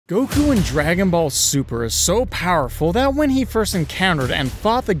Goku in Dragon Ball Super is so powerful that when he first encountered and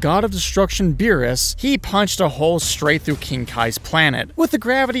fought the god of destruction Beerus, he punched a hole straight through King Kai's planet. With the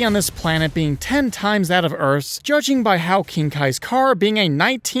gravity on this planet being 10 times that of Earth's, judging by how King Kai's car, being a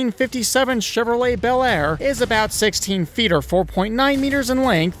 1957 Chevrolet Bel Air, is about 16 feet or 4.9 meters in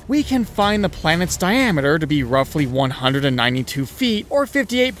length, we can find the planet's diameter to be roughly 192 feet or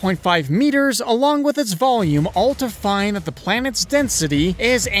 58.5 meters, along with its volume, all to find that the planet's density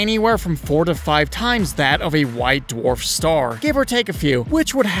is anywhere from 4 to 5 times that of a white dwarf star, give or take a few,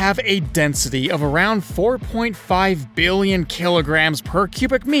 which would have a density of around 4.5 billion kilograms per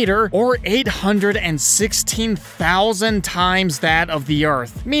cubic meter, or 816,000 times that of the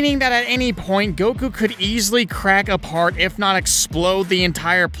Earth, meaning that at any point Goku could easily crack apart, if not explode, the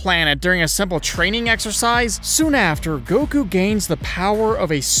entire planet during a simple training exercise. Soon after, Goku gains the power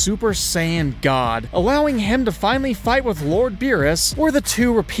of a Super Saiyan God, allowing him to finally fight with Lord Beerus, where the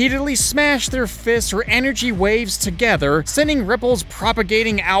two repeatedly smash their fists or energy waves together, sending ripples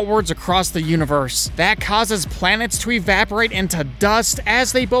propagating outwards across the universe. That causes planets to evaporate into dust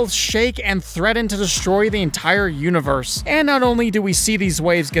as they both shake and threaten to destroy the entire universe. And not only do we see these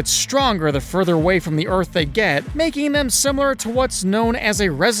waves get stronger the further away from the Earth they get, making them similar to what's known as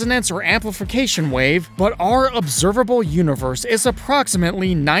a resonance or amplification wave, but our observable universe is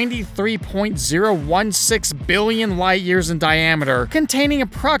approximately 93.016 billion light years in diameter, containing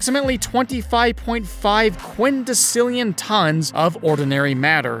approximately 25.5 quintillion tons of ordinary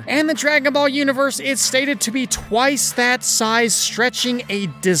matter. And the Dragon Ball universe is stated to be twice that size, stretching a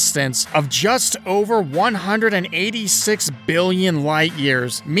distance of just over 186 billion light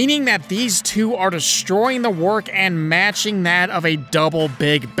years, meaning that these two are destroying the work and matching that of a double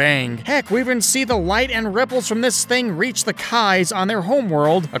Big Bang. Heck, we even see the light and ripples from this thing reach the Kais on their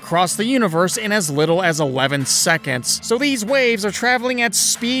homeworld across the universe in as little as 11 seconds. So these waves are traveling at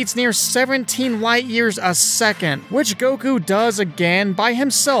speeds near 17 light years a second, which Goku does again by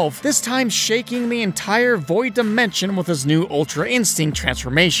himself, this time shaking the entire void dimension with his new Ultra Instinct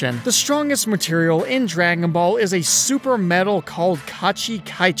transformation. The strongest material in Dragon Ball is a super metal called Kachi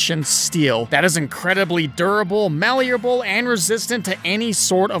Kaichin steel that is incredibly durable, malleable, and resistant to any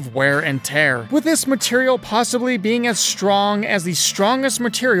sort of wear and tear, with this material possibly being as strong as the strongest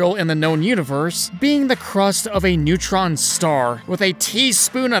material in the known universe, being the crust of a neutron star, with a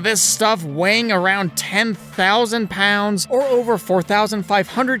teaspoon of this stuff weighing around 10,000 pounds or over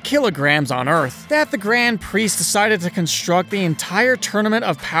 4,500 kilograms on Earth, that the Grand Priest decided to construct the entire Tournament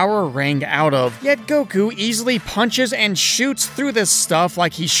of Power ring out of. Yet Goku easily punches and shoots through this stuff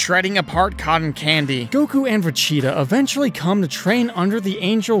like he's shredding apart cotton candy. Goku and Vegeta eventually come to train under the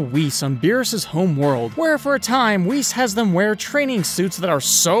angel Whis on Beerus' home world, where for a time Whis has them wear training suits that are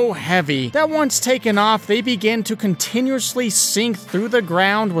so heavy that once taken off they begin to continuously sink through the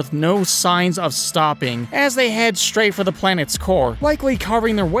ground with no signs of stopping as they head straight for the planet's core, likely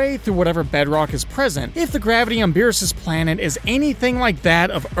carving their way through whatever bedrock is present. If the gravity on Beerus' planet is anything like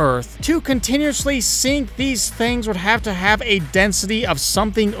that of Earth, to continuously sink these things would have to have a density of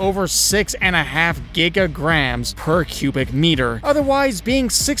something over 6.5 gigagrams per cubic meter, otherwise being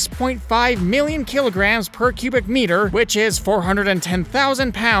 6.5 million kilograms per cubic meter, which is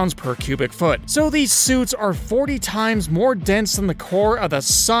 410,000 pounds per cubic foot. So these suits are 40 times more dense than the core of the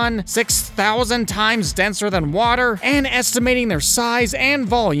sun, 6,000 times denser than water, and estimating their size and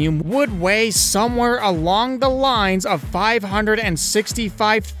volume would weigh somewhere along the lines of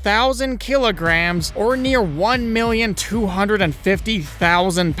 565,000 kilograms or near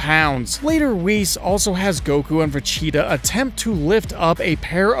 1,250,000 pounds. Later, Whis also has Goku and Vegeta attempt to lift up a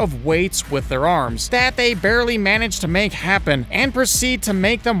pair of weights with their arms that they barely manage to make happen, and proceed to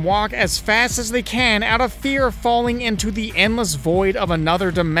make them walk as fast as they can out of fear of falling into the endless void of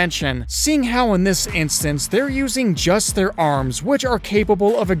another dimension, seeing how in this instance they're using just their arms, which are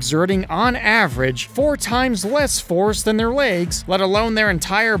capable of exerting on average 4 times less force than their legs, let alone their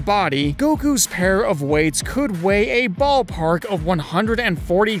entire body. Goku's pair of weights could weigh a ballpark of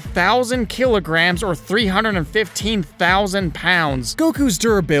 140,000 kilograms or 315,000 pounds. Goku's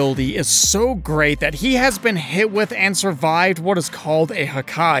durability is so great that he has been hit with and survived what is called a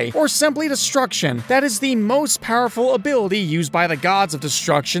Hakai, or simply destruction. That is the most powerful ability used by the gods of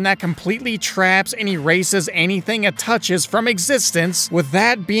destruction that completely traps and erases anything it touches from existence, with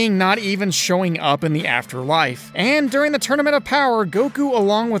that being not even showing up in the afterlife. And during the Tournament of Power, Goku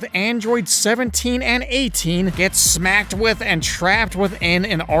along with androids 17 and 18 gets smacked with and trapped within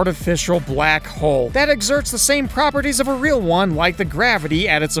an artificial black hole that exerts the same properties of a real one, like the gravity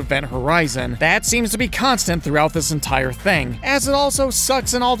at its event horizon. That seems to be constant throughout this entire thing, as it also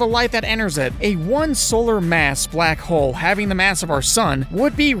sucks in all the light that enters it. A one solar mass black hole having the mass of our our sun,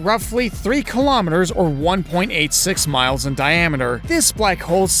 would be roughly 3 kilometers or 1.86 miles in diameter. This black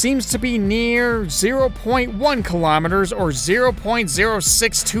hole seems to be near 0.1 kilometers or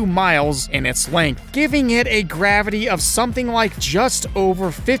 0.062 miles in its length, giving it a gravity of something like just over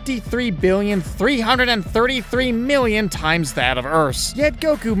 53,333,000,000 times that of Earth's. Yet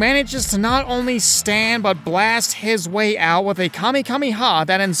Goku manages to not only stand but blast his way out with a Kamehameha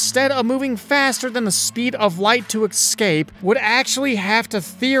that, instead of moving faster than the speed of light to escape, would actually have to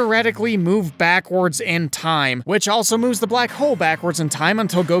theoretically move backwards in time, which also moves the black hole backwards in time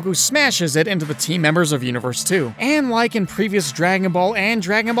until Goku smashes it into the team members of Universe 2. And like in previous Dragon Ball and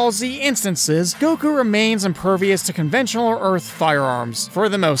Dragon Ball Z instances, Goku remains impervious to conventional Earth firearms, for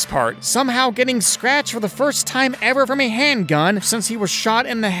the most part, somehow getting scratched for the first time ever from a handgun since he was shot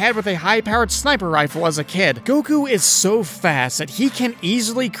in the head with a high-powered sniper rifle as a kid. Goku is so fast that he can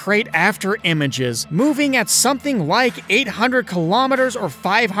easily create after images, moving at something like 800 kilometers or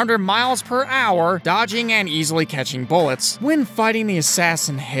 500 miles per hour, dodging and easily catching bullets. When fighting the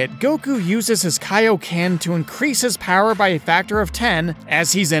assassin hit, Goku uses his Kaioken to increase his power by a factor of 10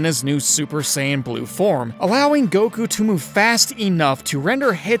 as he's in his new Super Saiyan Blue form, allowing Goku to move fast enough to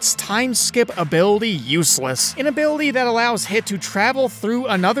render Hit's time skip ability useless, an ability that allows Hit to travel through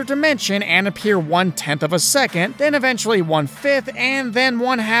another dimension and appear 1/10 of a second, then eventually 1/5, and then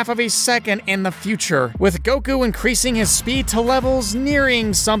 1/2 of a second in the future, with Goku increasing his speed to levels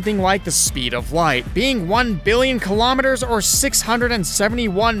nearing something like the speed of light, being 1 billion kilometers or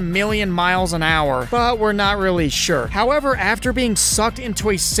 671 million miles an hour, but we're not really sure. However, after being sucked into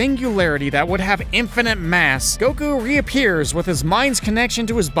a singularity that would have infinite mass, Goku reappears with his mind's connection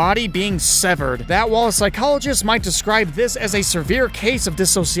to his body being severed. That while a psychologist might describe this as a severe case of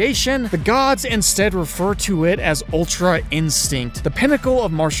dissociation, the gods instead refer to it as Ultra Instinct, the pinnacle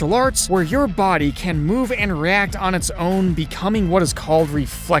of martial arts where your body can move and react on its own, becoming what is called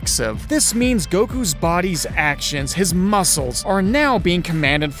reflexive. This means Goku's body's actions, his muscles, are now being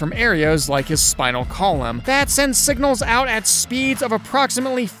commanded from areas like his spinal column that sends signals out at speeds of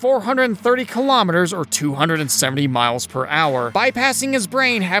approximately 430 kilometers or 270 miles per hour, bypassing his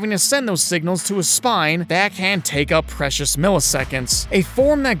brain having to send those signals to his spine that can take up precious milliseconds, a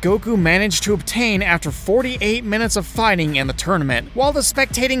form that Goku managed to obtain after 48 minutes of fighting in the tournament, while the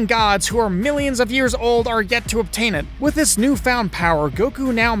spectating gods who are millions of years old are yet to obtain it. With this newfound power,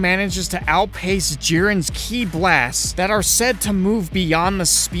 Goku now manages to outpace Jiren's ki blasts that are said to move beyond the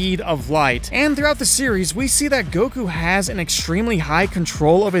speed of light, and throughout the series we see that Goku has an extremely high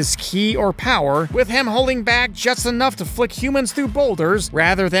control of his ki or power, with him holding back just enough to flick humans through boulders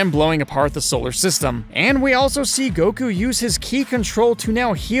rather than blowing apart the solar system. And we also see Goku use his ki control to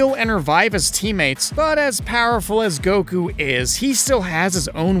now heal and revive his teammates, but as powerful as Goku is, he still has his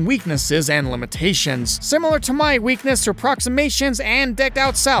own weaknesses and limitations. Similar to my weakness to approximations and decked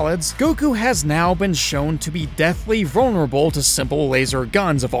out salads, Goku has now been shown to be deathly vulnerable to simple laser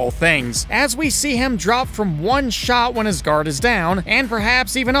guns of all things, as we see him drop from one shot when his guard is down, and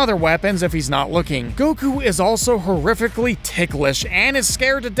perhaps even other weapons if he's not looking. Goku is also horrifically ticklish and is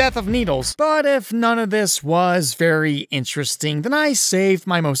scared to death of needles. But if none of this was very interesting, then I saved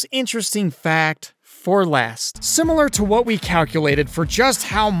my most interesting fact for last. Similar to what we calculated for just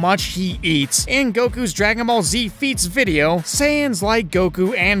how much he eats in Goku's Dragon Ball Z feats video, Saiyans like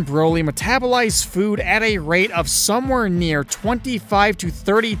Goku and Broly metabolize food at a rate of somewhere near 25 to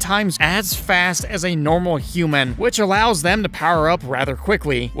 30 times as fast as a normal human, which allows them to power up rather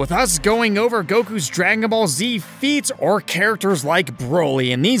quickly. With us going over Goku's Dragon Ball Z feats or characters like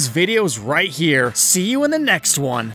Broly in these videos right here. See you in the next one.